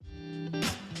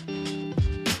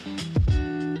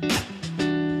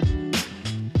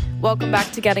Welcome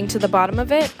back to Getting to the Bottom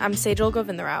of It. I'm Sejal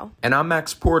Govindarao. And I'm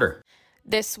Max Porter.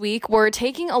 This week, we're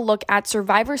taking a look at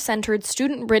survivor-centered,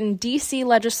 student-written D.C.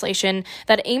 legislation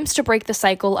that aims to break the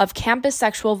cycle of campus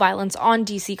sexual violence on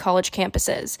D.C. college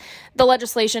campuses. The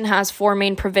legislation has 4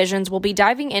 main provisions we'll be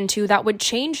diving into that would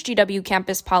change GW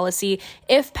campus policy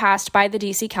if passed by the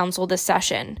D.C. Council this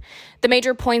session. The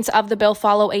major points of the bill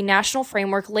follow a national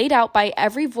framework laid out by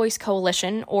Every Voice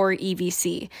Coalition, or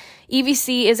EVC.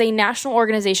 EVC is a national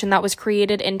organization that was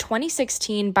created in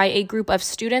 2016 by a group of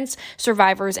students,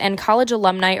 survivors, and college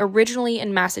alumni originally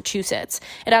in Massachusetts.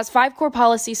 It has 5 core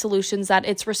policy solutions that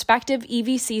its respective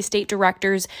EVC state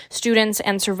directors, students,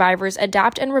 and survivors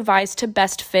adapt and revise to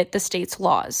best fit the state's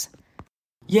laws.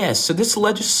 Yeah, so this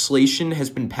legislation has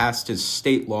been passed as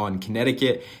state law in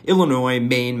Connecticut, Illinois,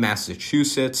 Maine,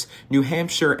 Massachusetts, New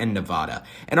Hampshire, and Nevada.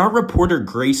 And our reporter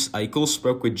Grace Eichel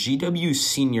spoke with GW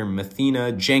senior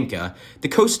Mathina Jenka, the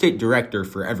co-state director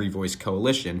for Every Voice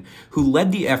Coalition, who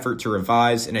led the effort to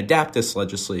revise and adapt this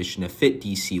legislation to fit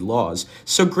DC laws.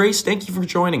 So Grace, thank you for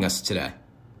joining us today.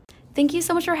 Thank you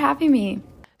so much for having me.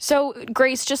 So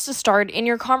Grace, just to start, in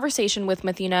your conversation with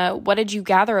Mathina, what did you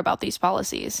gather about these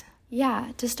policies?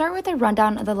 Yeah, to start with a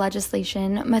rundown of the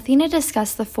legislation, Mathina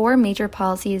discussed the 4 major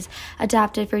policies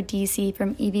adapted for DC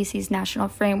from EVC's national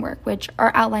framework, which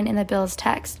are outlined in the bill's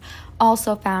text,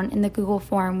 also found in the Google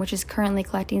form, which is currently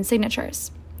collecting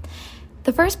signatures.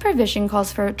 The first provision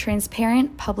calls for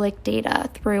transparent public data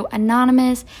through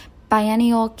anonymous,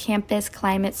 biennial campus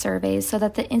climate surveys so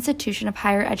that the institution of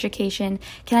higher education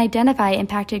can identify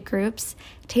impacted groups,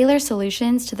 tailor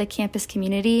solutions to the campus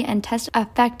community, and test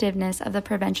effectiveness of the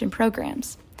prevention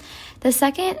programs. The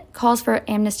second calls for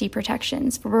amnesty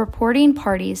protections for reporting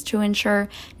parties to ensure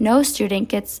no student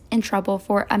gets in trouble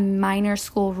for a minor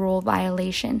school rule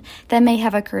violation that may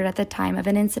have occurred at the time of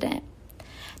an incident.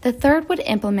 The third would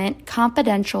implement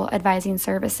confidential advising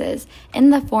services in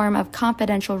the form of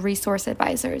confidential resource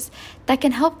advisors that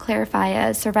can help clarify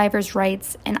a survivor's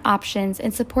rights and options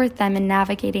and support them in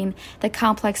navigating the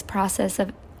complex process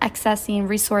of accessing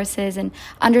resources and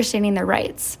understanding their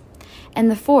rights.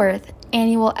 And the fourth,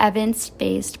 annual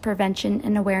evidence-based prevention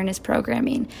and awareness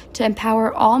programming to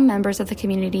empower all members of the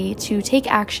community to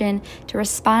take action to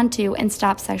respond to and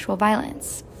stop sexual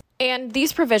violence. And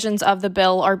these provisions of the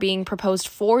bill are being proposed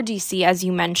for DC, as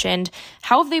you mentioned.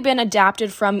 How have they been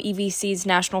adapted from EVC's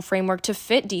national framework to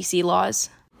fit DC laws?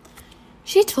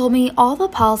 She told me all the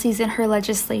policies in her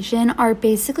legislation are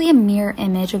basically a mirror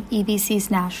image of EVC's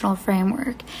national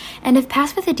framework. And if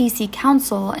passed with the DC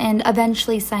Council and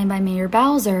eventually signed by Mayor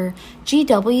Bowser,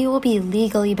 GW will be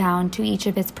legally bound to each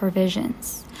of its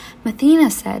provisions.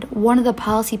 Mathina said one of the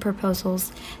policy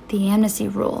proposals, the amnesty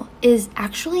rule, is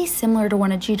actually similar to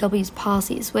one of GW's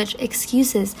policies, which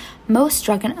excuses most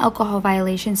drug and alcohol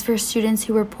violations for students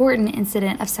who report an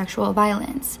incident of sexual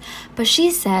violence. But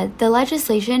she said the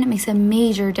legislation makes a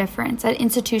major difference at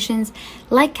institutions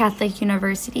like Catholic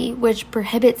University, which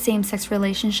prohibit same-sex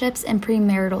relationships and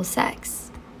premarital sex.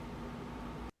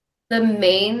 The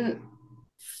main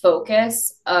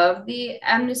focus of the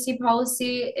amnesty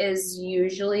policy is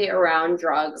usually around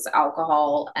drugs,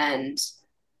 alcohol, and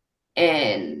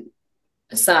in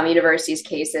some universities'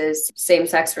 cases,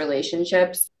 same-sex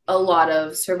relationships. A lot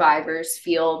of survivors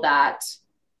feel that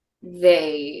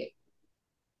they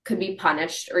could be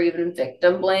punished or even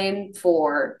victim blamed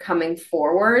for coming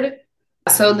forward.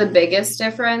 So the biggest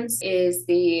difference is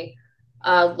the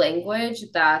language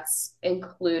that's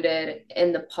included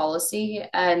in the policy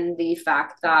and the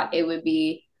fact that it would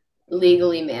be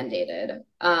legally mandated.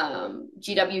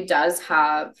 GW does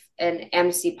have an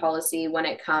amnesty policy when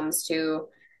it comes to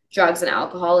drugs and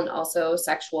alcohol and also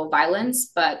sexual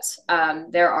violence, but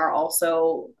there are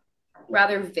also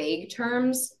rather vague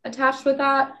terms attached with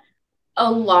that. A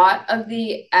lot of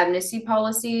the amnesty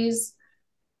policies,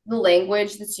 the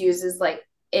language that's used is like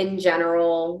in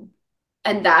general,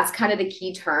 and that's kind of the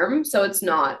key term. So it's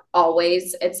not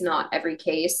every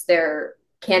case. There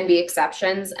can be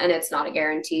exceptions and it's not a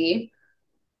guarantee.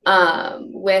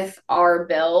 With our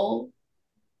bill,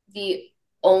 the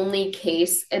only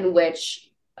case in which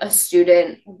a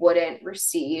student wouldn't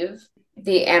receive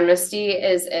the amnesty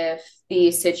is if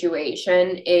the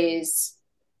situation is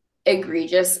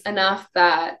egregious enough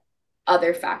that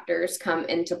other factors come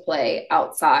into play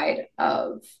outside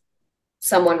of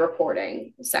someone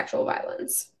reporting sexual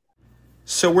violence.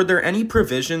 So were there any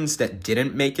provisions that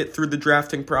didn't make it through the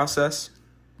drafting process?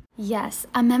 Yes,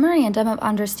 a Memorandum of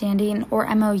Understanding, or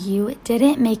MOU,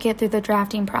 didn't make it through the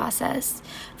drafting process.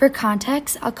 For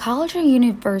context, a college or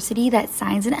university that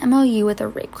signs an MOU with a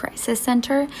rape crisis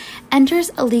center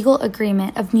enters a legal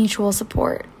agreement of mutual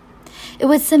support. It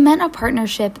would cement a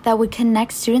partnership that would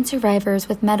connect student survivors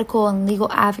with medical and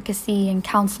legal advocacy and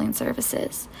counseling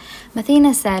services.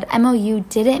 Mathena said MOU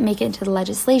didn't make it into the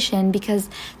legislation because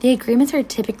the agreements are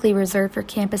typically reserved for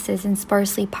campuses in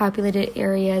sparsely populated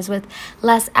areas with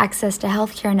less access to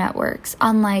healthcare networks,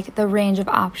 unlike the range of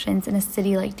options in a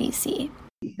city like DC.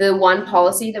 The one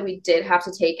policy that we did have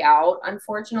to take out,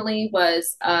 unfortunately,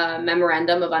 was a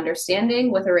memorandum of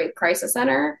understanding with a rape crisis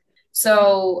center.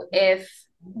 So if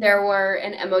there were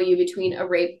an MOU between a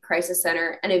rape crisis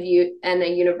center and a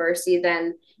university,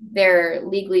 then they're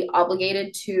legally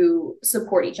obligated to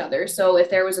support each other. So if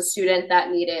there was a student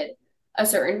that needed a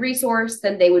certain resource,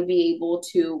 then they would be able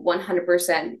to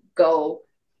 100% go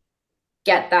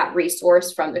get that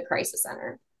resource from the crisis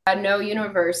center. No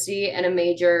university in a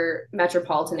major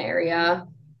metropolitan area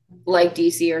like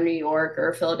DC or New York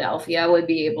or Philadelphia would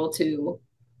be able to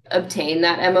obtain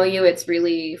that MOU. It's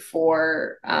really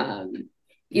for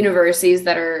universities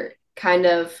that are kind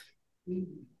of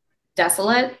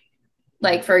desolate.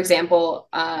 Like, for example,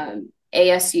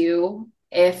 ASU,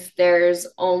 if there's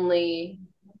only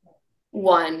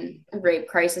one rape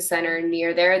crisis center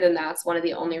near there, then that's one of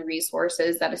the only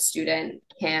resources that a student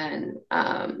can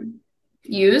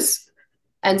use.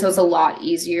 And so it's a lot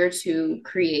easier to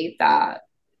create that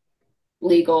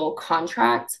legal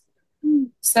contract.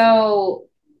 So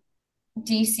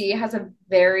DC has a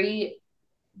very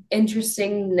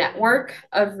interesting network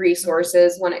of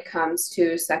resources when it comes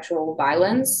to sexual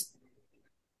violence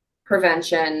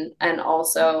prevention and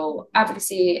also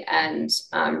advocacy and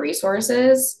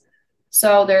resources.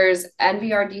 So there's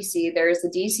NVRDC, there's the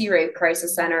DC Rape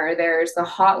Crisis Center, there's the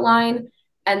hotline,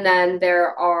 and then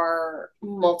there are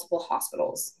multiple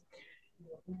hospitals.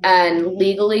 And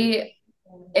legally,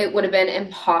 it would have been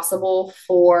impossible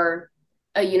for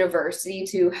a university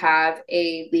to have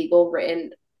a legal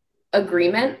written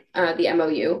agreement, the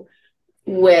MOU,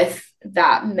 with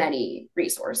that many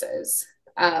resources.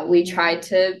 We tried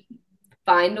to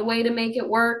find a way to make it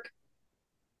work.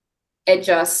 It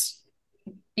just,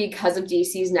 because of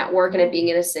DC's network and it being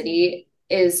in a city,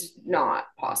 is not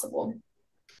possible.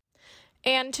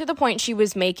 And to the point she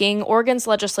was making, Oregon's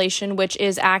legislation, which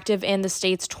is active in the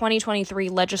state's 2023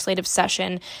 legislative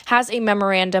session, has a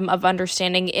memorandum of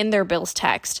understanding in their bill's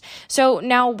text. So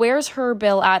now where's her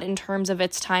bill at in terms of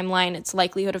its timeline, its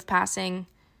likelihood of passing?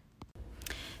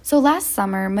 So last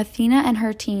summer, Mathena and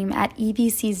her team at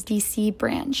EBC's DC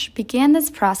branch began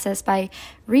this process by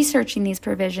researching these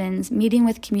provisions, meeting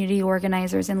with community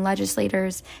organizers and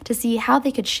legislators to see how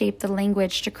they could shape the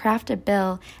language to craft a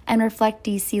bill and reflect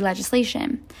DC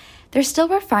legislation. They're still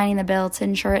refining the bill to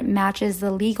ensure it matches the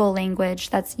legal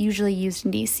language that's usually used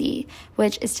in DC,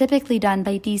 which is typically done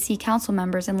by DC council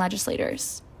members and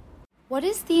legislators. What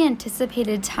is the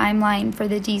anticipated timeline for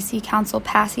the DC Council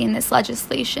passing this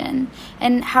legislation,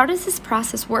 and how does this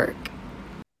process work?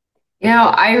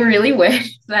 I really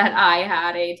wish that I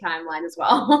had a timeline as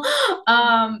well.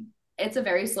 It's a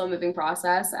very slow-moving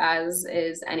process, as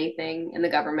is anything in the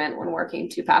government when working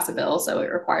to pass a bill, so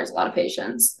it requires a lot of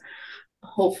patience.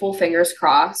 Hopeful, fingers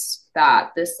crossed,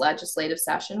 that this legislative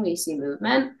session we see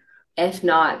movement. If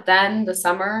not, then the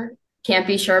summer. Can't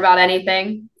be sure about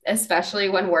anything, especially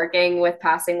when working with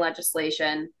passing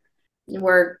legislation.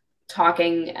 We're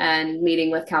talking and meeting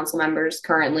with council members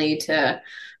currently to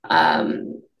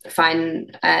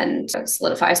find and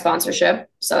solidify sponsorship.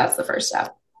 So that's the first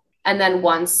step. And then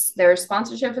once there's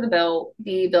sponsorship for the bill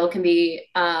can be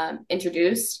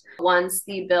introduced. Once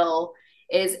the bill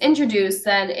is introduced,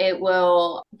 then it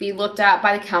will be looked at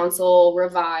by the council,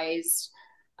 revised,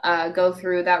 go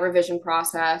through that revision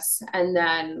process, and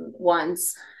then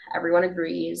once everyone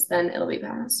agrees, then it'll be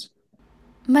passed.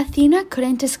 Mathena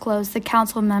couldn't disclose the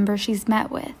council members she's met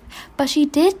with, but she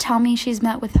did tell me she's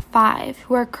met with 5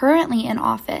 who are currently in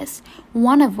office,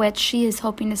 one of which she is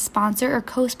hoping to sponsor or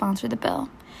co-sponsor the bill.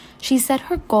 She said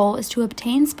her goal is to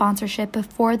obtain sponsorship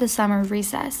before the summer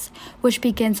recess, which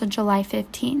begins on July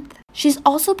 15th. She's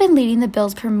also been leading the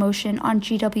bill's promotion on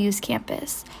GW's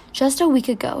campus. Just a week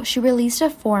ago, she released a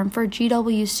form for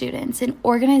GW students and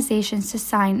organizations to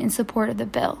sign in support of the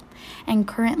bill, and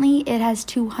currently it has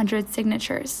 200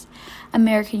 signatures.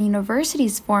 American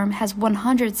University's form has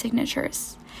 100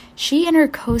 signatures. She and her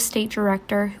co-state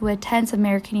director, who attends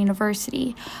American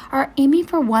University, are aiming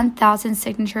for 1,000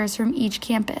 signatures from each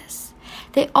campus.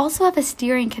 They also have a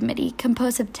steering committee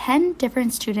composed of 10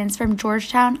 different students from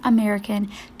Georgetown, American,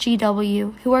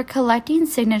 GW, who are collecting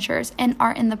signatures and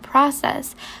are in the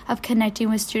process of connecting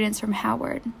with students from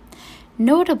Howard.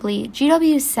 Notably,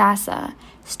 GW's SASA,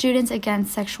 Students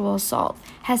Against Sexual Assault,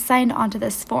 has signed onto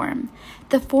this form.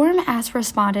 The form asks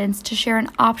respondents to share an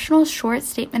optional short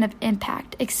statement of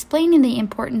impact explaining the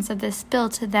importance of this bill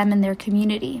to them and their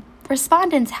community.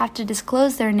 Respondents have to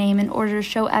disclose their name in order to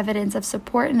show evidence of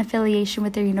support and affiliation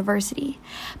with their university.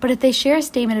 But if they share a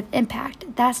statement of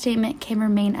impact, that statement can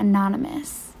remain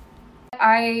anonymous.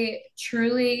 I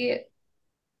truly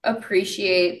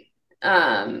appreciate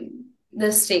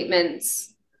the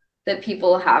statements that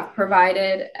people have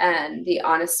provided and the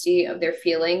honesty of their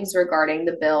feelings regarding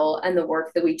the bill and the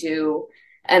work that we do,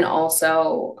 and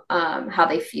also how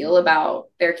they feel about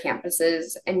their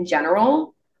campuses in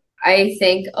general. I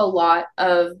think a lot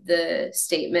of the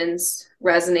statements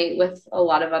resonate with a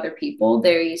lot of other people.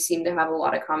 They seem to have a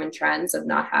lot of common trends of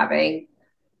not having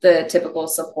the typical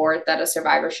support that a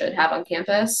survivor should have on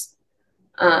campus,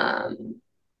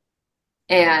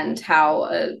 and how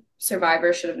a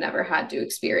survivor should have never had to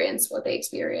experience what they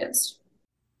experienced.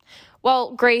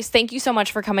 Well, Grace, thank you so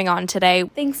much for coming on today.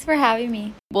 Thanks for having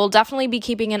me. We'll definitely be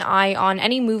keeping an eye on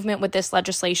any movement with this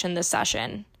legislation this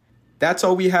session. That's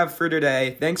all we have for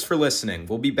today. Thanks for listening.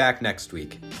 We'll be back next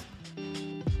week.